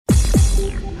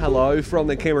Hello from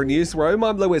the Canberra newsroom,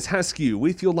 I'm Lewis Haskew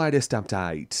with your latest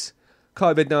update.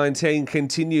 COVID-19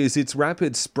 continues its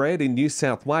rapid spread in New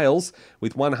South Wales,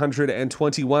 with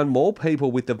 121 more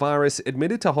people with the virus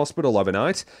admitted to hospital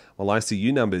overnight, while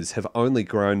ICU numbers have only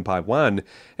grown by one.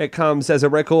 It comes as a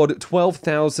record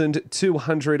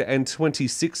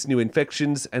 12,226 new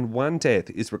infections and one death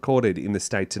is recorded in the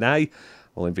state today.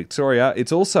 While in Victoria,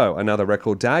 it's also another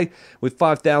record day, with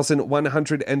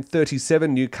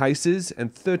 5,137 new cases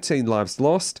and 13 lives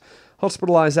lost.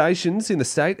 Hospitalisations in the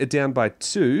state are down by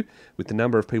 2, with the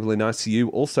number of people in ICU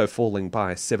also falling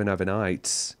by 7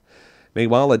 overnight.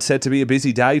 Meanwhile, it's set to be a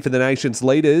busy day for the nation's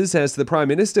leaders as the Prime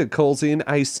Minister calls in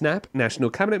a snap National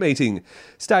Cabinet meeting.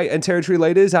 State and Territory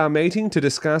leaders are meeting to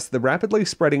discuss the rapidly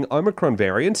spreading Omicron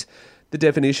variant. The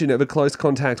definition of a close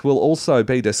contact will also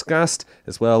be discussed,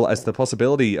 as well as the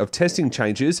possibility of testing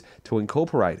changes to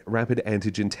incorporate rapid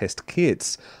antigen test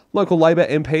kits. Local Labor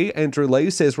MP Andrew Lee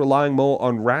says relying more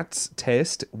on RAT's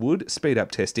test would speed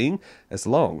up testing as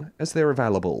long as they're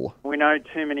available. We know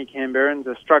too many Canberrans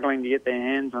are struggling to get their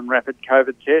hands on rapid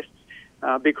COVID tests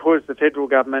because the federal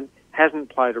government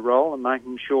hasn't played a role in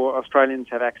making sure Australians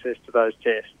have access to those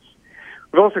tests.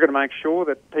 We've also got to make sure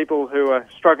that people who are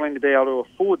struggling to be able to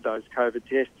afford those COVID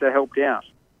tests are helped out.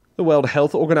 The World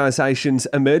Health Organisation's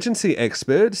emergency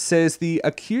expert says the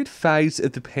acute phase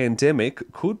of the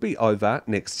pandemic could be over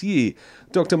next year.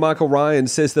 Dr. Michael Ryan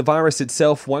says the virus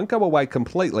itself won't go away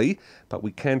completely, but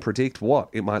we can predict what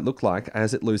it might look like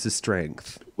as it loses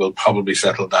strength. We'll probably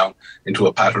settle down into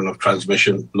a pattern of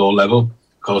transmission low level,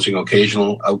 causing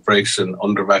occasional outbreaks in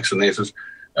under-vaccinated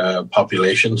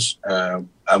populations, and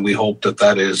we hope that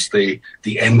that is the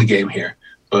end game here.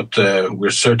 But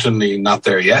we're certainly not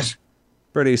there yet.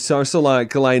 British socialite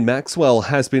Ghislaine Maxwell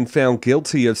has been found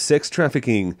guilty of sex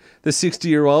trafficking. The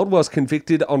 60-year-old was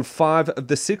convicted on 5 of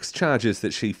the 6 charges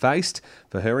that she faced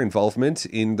for her involvement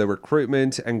in the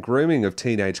recruitment and grooming of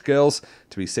teenage girls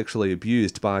to be sexually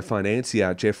abused by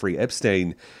financier Jeffrey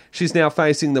Epstein. She's now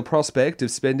facing the prospect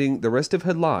of spending the rest of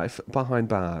her life behind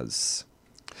bars.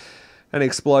 An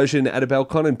explosion at a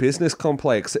Belconnen business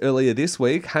complex earlier this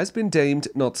week has been deemed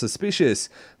not suspicious.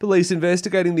 Police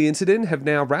investigating the incident have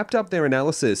now wrapped up their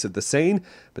analysis of the scene,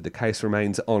 but the case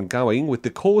remains ongoing, with the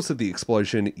cause of the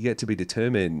explosion yet to be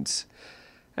determined.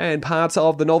 And parts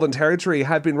of the Northern Territory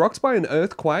have been rocked by an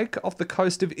earthquake off the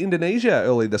coast of Indonesia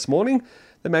early this morning.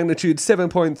 The magnitude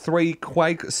 7.3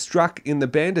 quake struck in the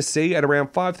Banda Sea at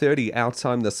around 5:30 our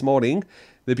time this morning.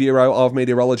 The Bureau of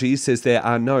Meteorology says there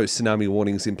are no tsunami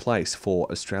warnings in place for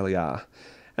Australia.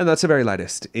 And that's the very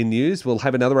latest in news. We'll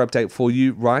have another update for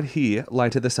you right here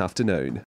later this afternoon.